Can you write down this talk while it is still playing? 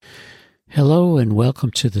Hello and welcome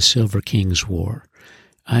to the Silver King's War.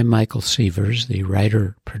 I'm Michael Sievers, the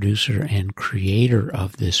writer, producer, and creator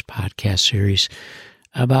of this podcast series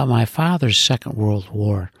about my father's Second World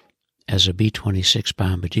War as a B-26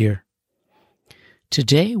 bombardier.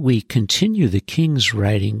 Today we continue the King's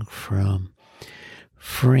writing from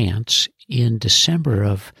France in December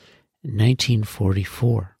of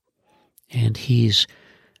 1944, and he's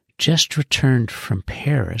just returned from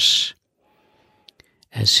Paris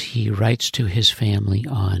as he writes to his family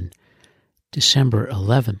on December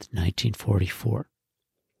 11th, 1944.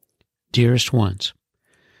 Dearest ones,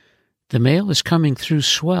 the mail is coming through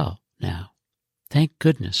swell now. Thank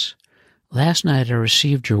goodness. Last night I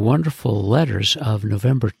received your wonderful letters of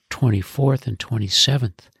November 24th and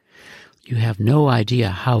 27th. You have no idea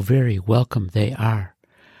how very welcome they are.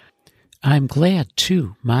 I'm glad,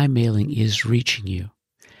 too, my mailing is reaching you.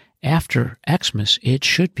 After Xmas, it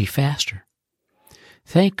should be faster.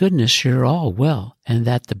 Thank goodness you're all well and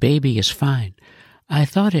that the baby is fine. I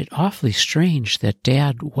thought it awfully strange that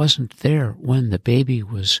Dad wasn't there when the baby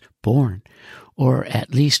was born, or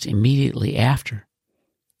at least immediately after.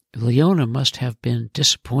 Leona must have been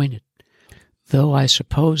disappointed, though I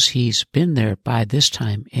suppose he's been there by this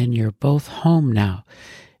time and you're both home now.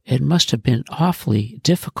 It must have been awfully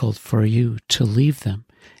difficult for you to leave them,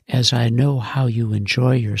 as I know how you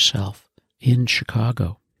enjoy yourself in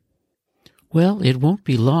Chicago. Well, it won't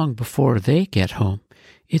be long before they get home.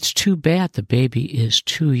 It's too bad the baby is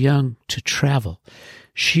too young to travel.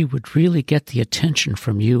 She would really get the attention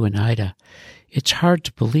from you and Ida. It's hard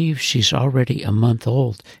to believe she's already a month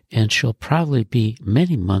old, and she'll probably be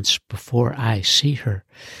many months before I see her.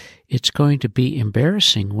 It's going to be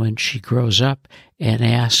embarrassing when she grows up and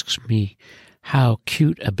asks me how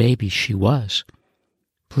cute a baby she was.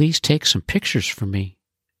 Please take some pictures for me.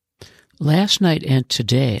 Last night and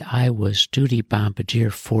today I was duty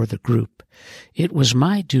bombardier for the group. It was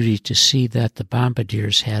my duty to see that the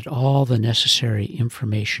bombardiers had all the necessary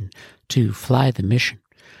information to fly the mission.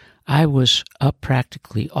 I was up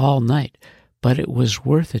practically all night, but it was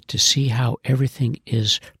worth it to see how everything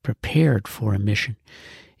is prepared for a mission.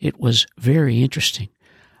 It was very interesting.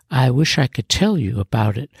 I wish I could tell you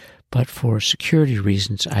about it, but for security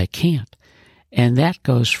reasons I can't. And that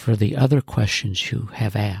goes for the other questions you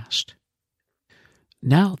have asked.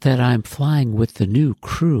 Now that I'm flying with the new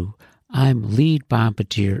crew, I'm lead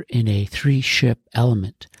bombardier in a 3-ship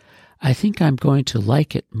element. I think I'm going to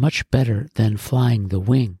like it much better than flying the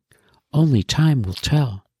wing. Only time will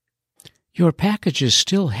tell. Your packages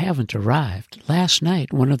still haven't arrived. Last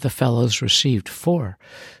night one of the fellows received 4,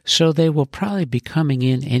 so they will probably be coming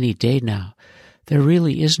in any day now. There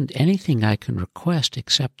really isn't anything I can request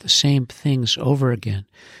except the same things over again.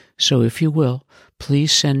 So if you will,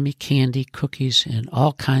 please send me candy, cookies, and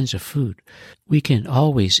all kinds of food. We can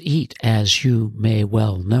always eat, as you may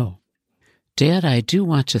well know. Dad, I do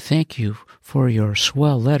want to thank you for your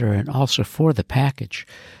swell letter and also for the package.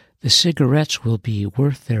 The cigarettes will be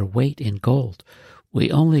worth their weight in gold.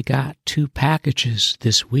 We only got 2 packages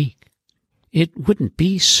this week. It wouldn't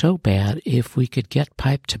be so bad if we could get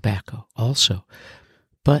pipe tobacco also,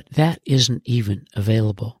 but that isn't even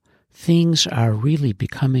available. Things are really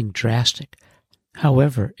becoming drastic.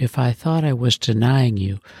 However, if I thought I was denying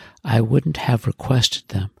you, I wouldn't have requested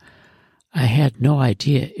them. I had no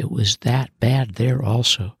idea it was that bad there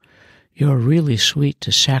also. You're really sweet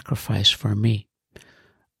to sacrifice for me.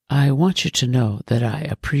 I want you to know that I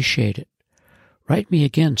appreciate it. Write me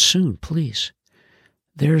again soon, please.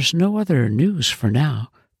 There's no other news for now.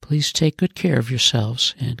 Please take good care of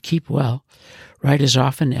yourselves and keep well. Write as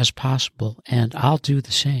often as possible, and I'll do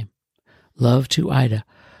the same. Love to Ida.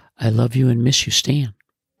 I love you and miss you, Stan.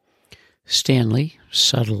 Stanley,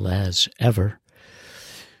 subtle as ever,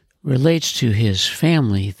 relates to his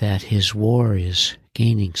family that his war is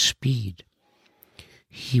gaining speed.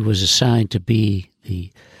 He was assigned to be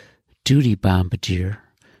the duty bombardier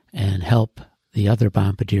and help the other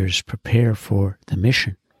bombardiers prepare for the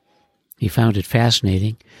mission. He found it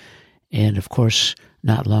fascinating, and of course,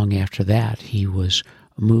 not long after that, he was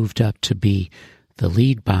moved up to be the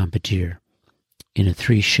lead bombardier in a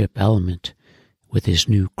 3-ship element with his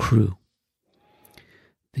new crew.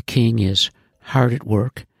 The King is hard at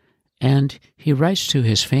work, and he writes to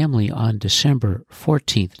his family on December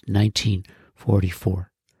 14th,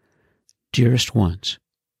 1944. Dearest ones,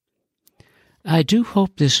 I do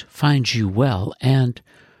hope this finds you well and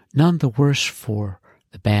none the worse for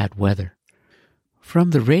the bad weather. From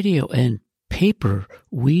the radio and paper,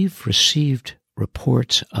 we've received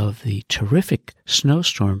reports of the terrific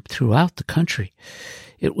snowstorm throughout the country.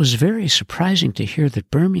 It was very surprising to hear that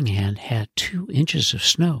Birmingham had 2 inches of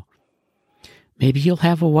snow. Maybe you'll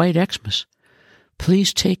have a white Xmas.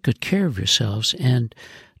 Please take good care of yourselves and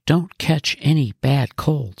don't catch any bad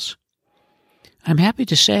colds. I'm happy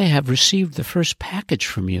to say I have received the first package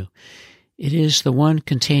from you. It is the one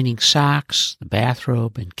containing socks, the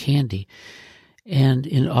bathrobe, and candy. And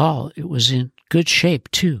in all, it was in good shape,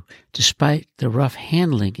 too, despite the rough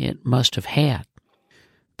handling it must have had.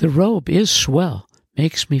 The robe is swell,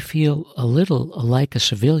 makes me feel a little like a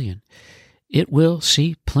civilian. It will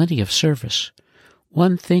see plenty of service.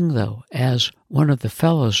 One thing, though, as one of the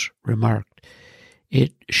fellows remarked,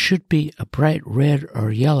 it should be a bright red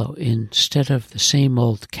or yellow instead of the same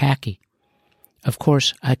old khaki. Of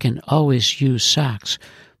course, I can always use socks,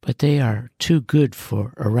 but they are too good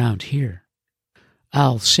for around here.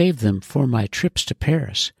 I'll save them for my trips to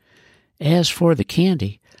Paris. As for the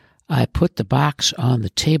candy, I put the box on the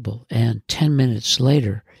table, and 10 minutes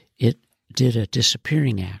later it did a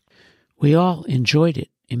disappearing act. We all enjoyed it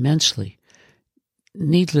immensely.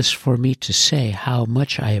 Needless for me to say how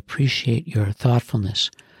much I appreciate your thoughtfulness.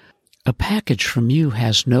 A package from you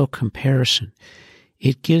has no comparison.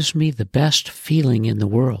 It gives me the best feeling in the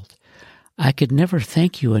world. I could never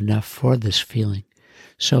thank you enough for this feeling,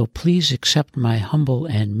 so please accept my humble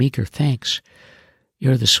and meager thanks.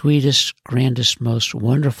 You're the sweetest, grandest, most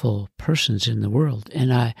wonderful persons in the world,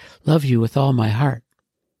 and I love you with all my heart.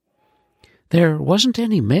 There wasn't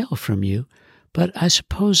any mail from you, but I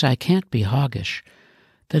suppose I can't be hoggish.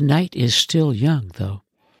 The night is still young, though.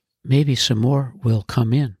 Maybe some more will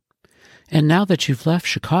come in. And now that you've left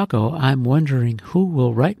Chicago, I'm wondering who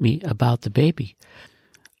will write me about the baby.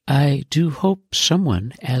 I do hope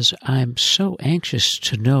someone, as I'm so anxious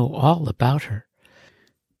to know all about her.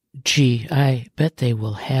 Gee, I bet they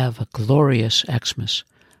will have a glorious Xmas.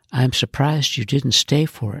 I'm surprised you didn't stay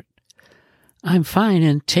for it. I'm fine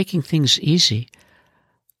and taking things easy.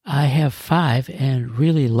 I have 5 and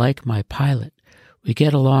really like my pilot. We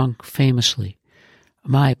get along famously.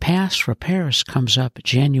 My pass for Paris comes up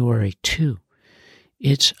January 2.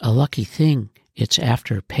 It's a lucky thing it's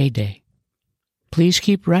after payday. Please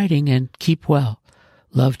keep writing and keep well.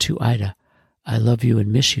 Love to Ida. I love you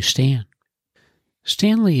and miss you, Stan.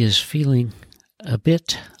 Stanley is feeling a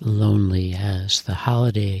bit lonely as the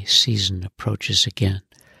holiday season approaches again.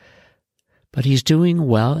 But he's doing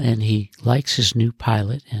well, and he likes his new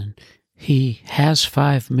pilot, and he has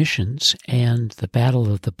 5 missions, and the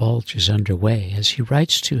Battle of the Bulge is underway as he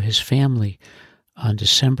writes to his family on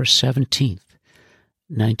December 17th,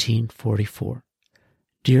 1944.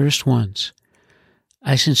 Dearest ones,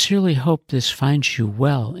 I sincerely hope this finds you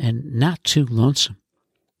well and not too lonesome.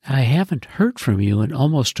 I haven't heard from you in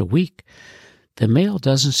almost a week. The mail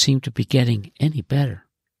doesn't seem to be getting any better.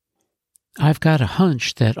 I've got a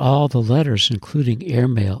hunch that all the letters, including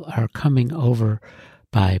airmail, are coming over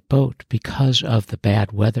by boat because of the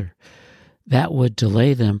bad weather. That would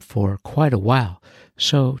delay them for quite a while,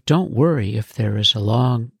 so don't worry if there is a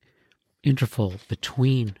long interval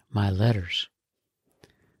between my letters.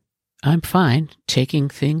 I'm fine, taking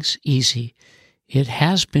things easy. It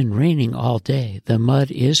has been raining all day. The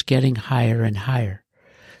mud is getting higher and higher.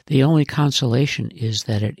 The only consolation is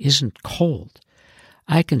that it isn't cold.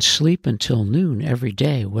 I can sleep until noon every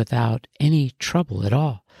day without any trouble at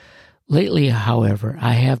all. Lately, however,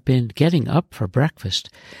 I have been getting up for breakfast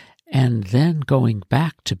and then going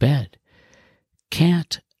back to bed.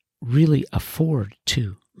 Can't really afford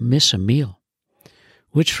to miss a meal.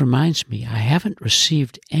 Which reminds me, I haven't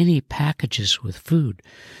received any packages with food,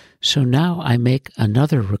 so now I make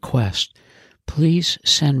another request. Please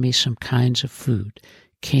send me some kinds of food,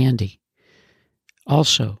 candy.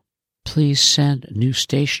 Also, please send new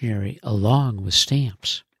stationery along with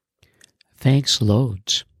stamps. Thanks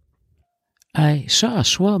loads. I saw a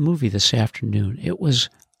swell movie this afternoon. It was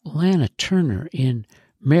Lana Turner in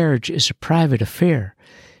Marriage is a Private Affair.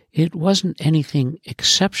 It wasn't anything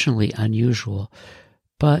exceptionally unusual,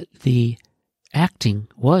 but the acting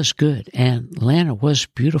was good, and Lana was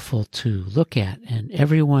beautiful to look at, and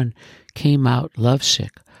everyone came out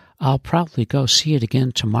lovesick. I'll probably go see it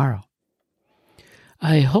again tomorrow.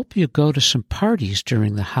 I hope you go to some parties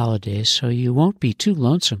during the holidays so you won't be too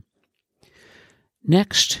lonesome.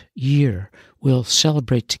 Next year, we'll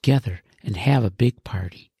celebrate together and have a big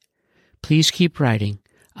party. Please keep writing.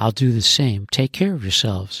 I'll do the same. Take care of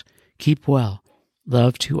yourselves. Keep well.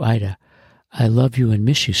 Love to Ida. I love you and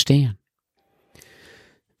miss you, Stan.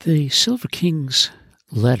 The Silver King's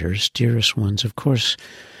letters, dearest ones, of course,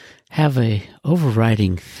 have a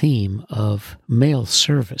overriding theme of mail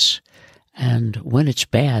service. And when it's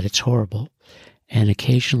bad, it's horrible. And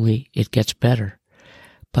occasionally it gets better.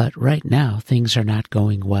 But right now, things are not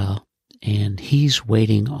going well, and he's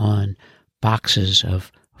waiting on boxes of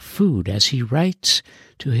food, as he writes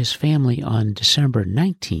to his family on December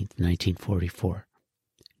 19th, 1944.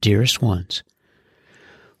 Dearest ones,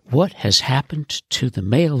 what has happened to the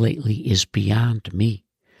mail lately is beyond me.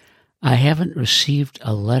 I haven't received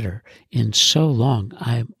a letter in so long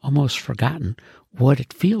I've almost forgotten what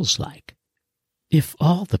it feels like. If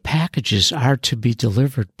all the packages are to be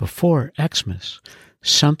delivered before Xmas,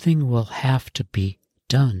 something will have to be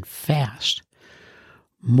done fast.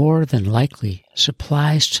 More than likely,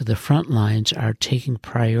 supplies to the front lines are taking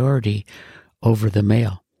priority over the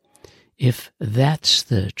mail. If that's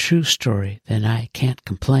the true story, then I can't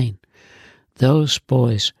complain. Those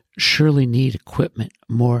boys surely need equipment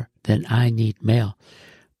more than I need mail,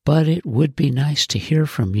 but it would be nice to hear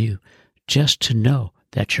from you, just to know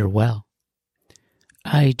that you're well.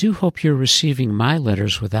 I do hope you're receiving my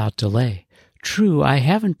letters without delay. True, I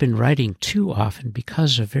haven't been writing too often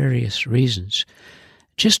because of various reasons.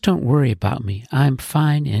 Just don't worry about me. I'm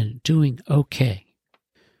fine and doing okay.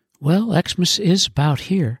 Well, Xmas is about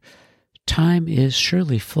here. Time is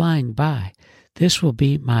surely flying by. This will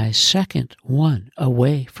be my second one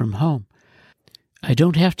away from home. I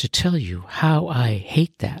don't have to tell you how I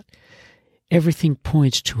hate that. Everything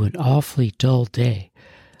points to an awfully dull day,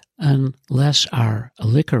 unless our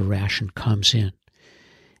liquor ration comes in.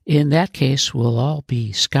 In that case, we'll all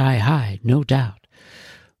be sky high, no doubt.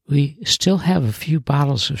 We still have a few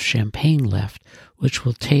bottles of champagne left, which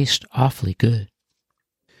will taste awfully good.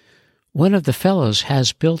 One of the fellows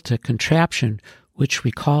has built a contraption which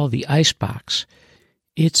we call the icebox.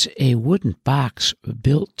 It's a wooden box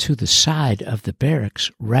built to the side of the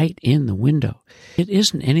barracks right in the window. It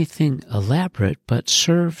isn't anything elaborate, but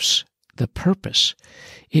serves the purpose.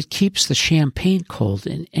 It keeps the champagne cold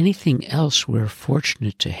and anything else we're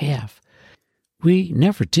fortunate to have. We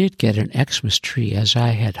never did get an Xmas tree as I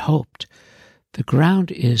had hoped. The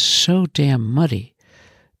ground is so damn muddy,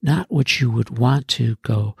 not what you would want to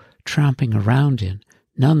go tromping around in.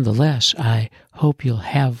 Nonetheless, I hope you'll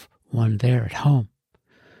have one there at home.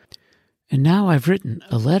 And now I've written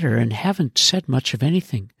a letter and haven't said much of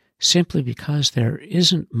anything, simply because there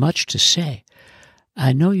isn't much to say.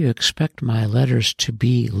 I know you expect my letters to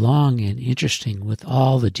be long and interesting with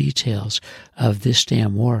all the details of this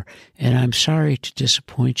damn war, and I'm sorry to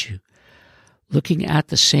disappoint you. Looking at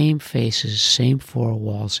the same faces, same four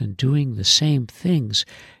walls, and doing the same things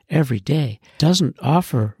every day doesn't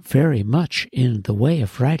offer very much in the way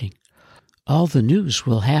of writing. All the news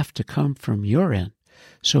will have to come from your end,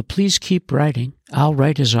 so please keep writing. I'll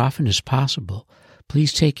write as often as possible.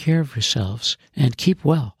 Please take care of yourselves and keep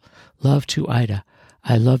well. Love to Ida.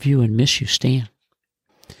 I love you and miss you, Stan.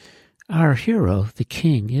 Our hero, the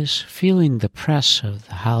king, is feeling the press of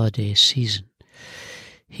the holiday season.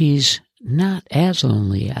 He's not as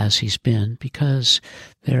lonely as he's been because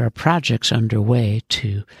there are projects underway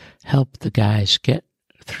to help the guys get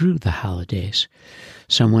through the holidays.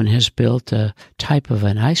 Someone has built a type of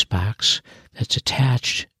an icebox that's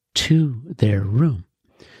attached to their room.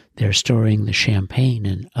 They're storing the champagne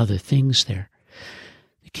and other things there.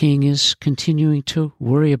 The king is continuing to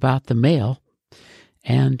worry about the mail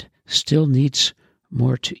and still needs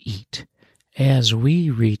more to eat. As we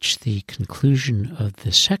reach the conclusion of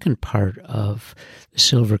the second part of the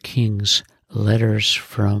Silver King's letters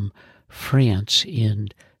from France in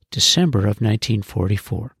December of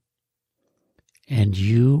 1944. And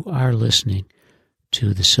you are listening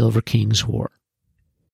to the Silver King's War.